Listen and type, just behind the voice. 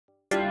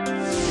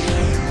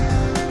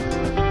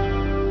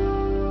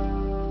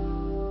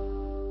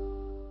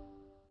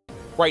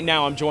right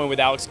now I'm joined with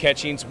Alex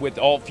Ketchings with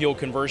AltFuel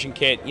conversion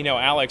kit. You know,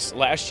 Alex,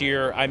 last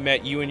year I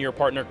met you and your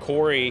partner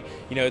Corey,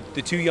 you know,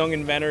 the two young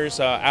inventors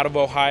out of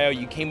Ohio.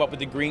 You came up with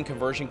the green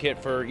conversion kit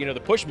for, you know, the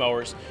push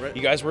mowers. Right.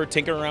 You guys were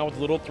tinkering around with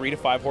little 3 to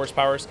 5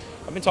 horsepowers.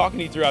 I've been talking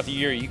to you throughout the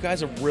year. You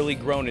guys have really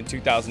grown in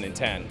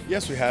 2010.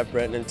 Yes, we have,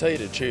 Brent, and to tell you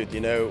the truth, you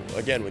know,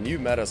 again, when you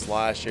met us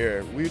last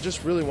year, we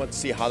just really want to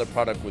see how the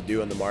product would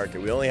do in the market.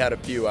 We only had a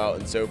few out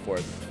and so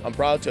forth. I'm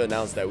proud to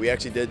announce that we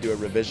actually did do a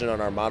revision on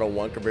our Model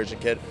 1 conversion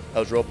kit that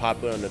was real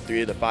popular on the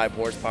 3 to 5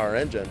 horsepower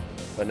engine.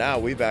 But now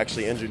we've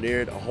actually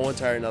engineered a whole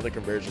entire another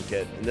conversion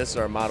kit, and this is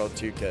our Model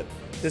 2 kit.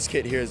 This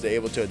kit here is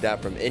able to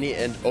adapt from any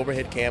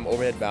overhead cam,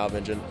 overhead valve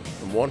engine,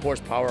 from 1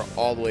 horsepower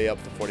all the way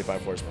up to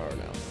 45 horsepower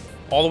now.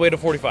 All the way to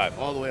 45?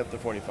 All the way up to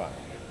 45.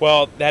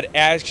 Well, that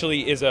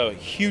actually is a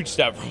huge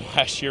step from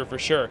last year for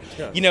sure.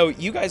 Yes. You know,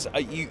 you guys,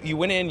 you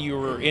went in, you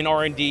were in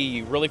R&D,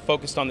 you really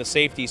focused on the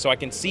safety, so I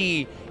can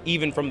see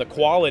even from the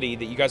quality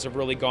that you guys have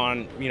really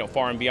gone, you know,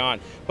 far and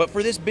beyond. But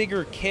for this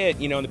bigger kit,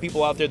 you know, and the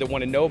people out there that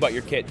want to know about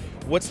your kit,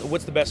 what's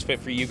the best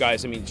fit for you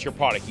guys? I mean, it's your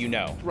product, you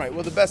know. Right,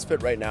 well the best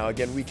fit right now,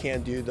 again, we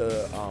can do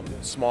the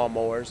small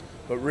mowers,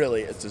 but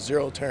really it's the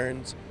 0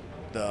 turns,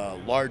 the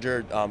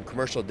larger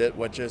commercial dit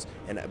witches,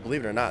 and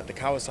believe it or not, the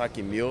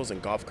Kawasaki mules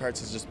and golf carts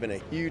has just been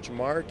a huge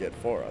market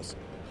for us.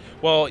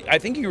 Well, I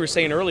think you were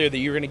saying earlier that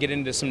you were going to get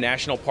into some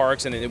national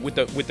parks, and with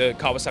the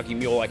Kawasaki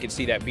mule, I could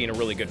see that being a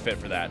really good fit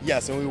for that.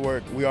 Yes, and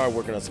we are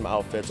working on some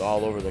outfits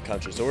all over the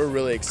country, so we're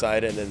really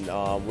excited,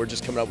 and we're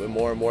just coming up with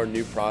more and more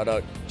new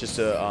product just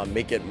to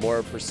make it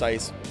more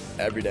precise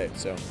every day.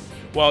 So.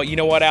 Well, you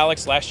know what,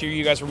 Alex? Last year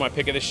you guys were my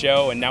pick of the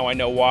show, and now I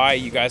know why.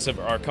 You guys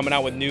are coming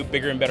out with new,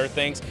 bigger, and better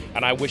things,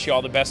 and I wish you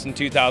all the best in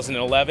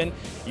 2011.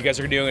 You guys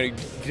are doing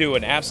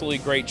an absolutely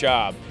great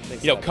job.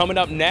 Thanks, you know, coming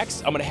up next,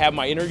 I'm going to have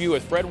my interview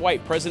with Fred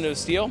White, president of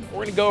Steel. We're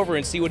going to go over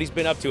and see what he's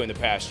been up to in the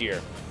past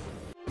year.